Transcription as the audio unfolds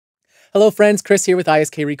Hello friends, Chris here with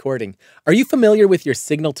ISK Recording. Are you familiar with your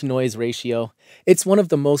signal-to-noise ratio? It's one of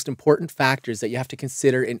the most important factors that you have to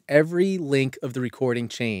consider in every link of the recording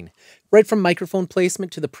chain, right from microphone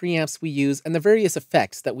placement to the preamps we use and the various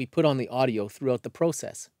effects that we put on the audio throughout the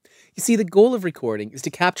process. You see, the goal of recording is to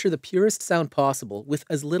capture the purest sound possible with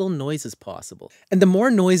as little noise as possible. And the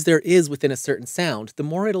more noise there is within a certain sound, the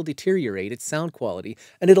more it'll deteriorate its sound quality,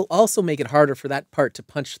 and it'll also make it harder for that part to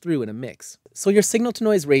punch through in a mix. So your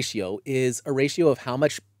signal-to-noise ratio is a ratio of how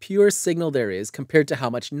much pure signal there is compared to how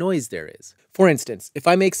much noise there is. For instance, if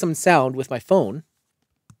I make some sound with my phone,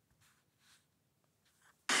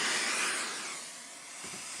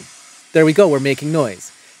 there we go, we're making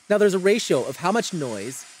noise. Now there's a ratio of how much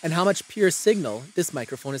noise and how much pure signal this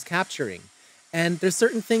microphone is capturing. And there's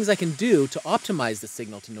certain things I can do to optimize the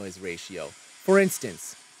signal-to-noise ratio. For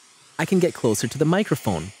instance, I can get closer to the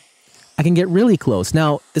microphone. I can get really close.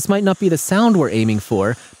 Now, this might not be the sound we're aiming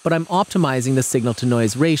for, but I'm optimizing the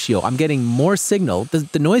signal-to-noise ratio. I'm getting more signal.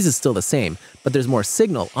 The noise is still the same, but there's more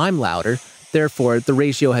signal. I'm louder. Therefore, the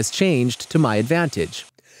ratio has changed to my advantage.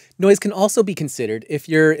 Noise can also be considered if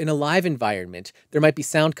you're in a live environment. There might be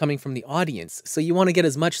sound coming from the audience, so you want to get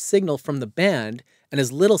as much signal from the band and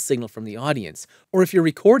as little signal from the audience. Or if you're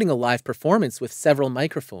recording a live performance with several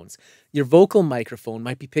microphones, your vocal microphone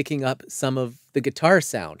might be picking up some of the guitar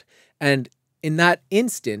sound. And in that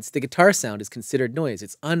instance, the guitar sound is considered noise.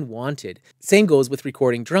 It's unwanted. Same goes with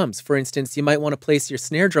recording drums. For instance, you might want to place your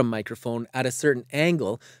snare drum microphone at a certain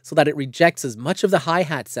angle so that it rejects as much of the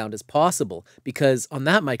hi-hat sound as possible, because on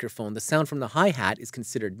that microphone, the sound from the hi-hat is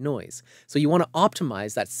considered noise. So you want to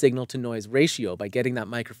optimize that signal-to-noise ratio by getting that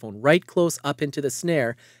microphone right close up into the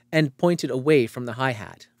snare and pointed away from the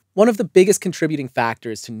hi-hat. One of the biggest contributing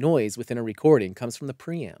factors to noise within a recording comes from the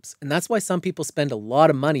preamps, and that's why some people spend a lot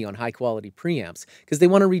of money on high-quality preamps, because they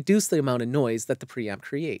want to reduce the amount of noise that the preamp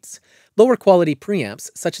creates. Lower quality preamps,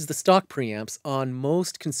 such as the stock preamps on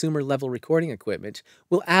most consumer-level recording equipment,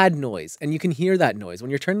 will add noise, and you can hear that noise. When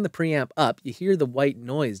you're turning the preamp up, you hear the white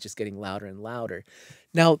noise just getting louder and louder.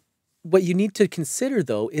 Now, what you need to consider,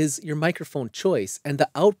 though, is your microphone choice and the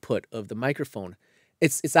output of the microphone.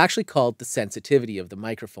 It's actually called the sensitivity of the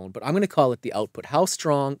microphone, but I'm going to call it the output. How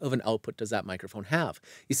strong of an output does that microphone have?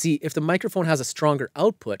 You see, if the microphone has a stronger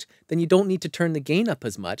output, then you don't need to turn the gain up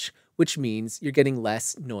as much, which means you're getting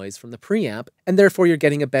less noise from the preamp, and therefore you're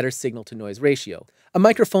getting a better signal-to-noise ratio. A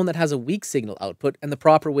microphone that has a weak signal output, and the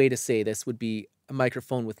proper way to say this would be a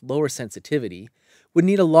microphone with lower sensitivity, would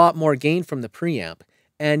need a lot more gain from the preamp,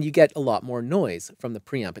 and you get a lot more noise from the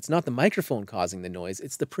preamp. It's not the microphone causing the noise,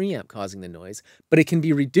 it's the preamp causing the noise, but it can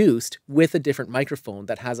be reduced with a different microphone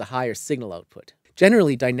that has a higher signal output.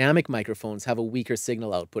 Generally, dynamic microphones have a weaker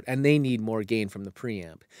signal output and they need more gain from the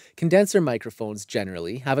preamp. Condenser microphones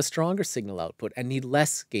generally have a stronger signal output and need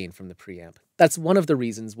less gain from the preamp. That's one of the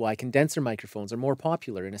reasons why condenser microphones are more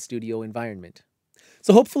popular in a studio environment.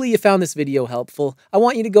 So hopefully you found this video helpful. I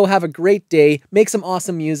want you to go have a great day, make some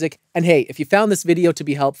awesome music, and hey, if you found this video to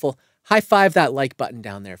be helpful, high five that like button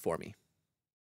down there for me.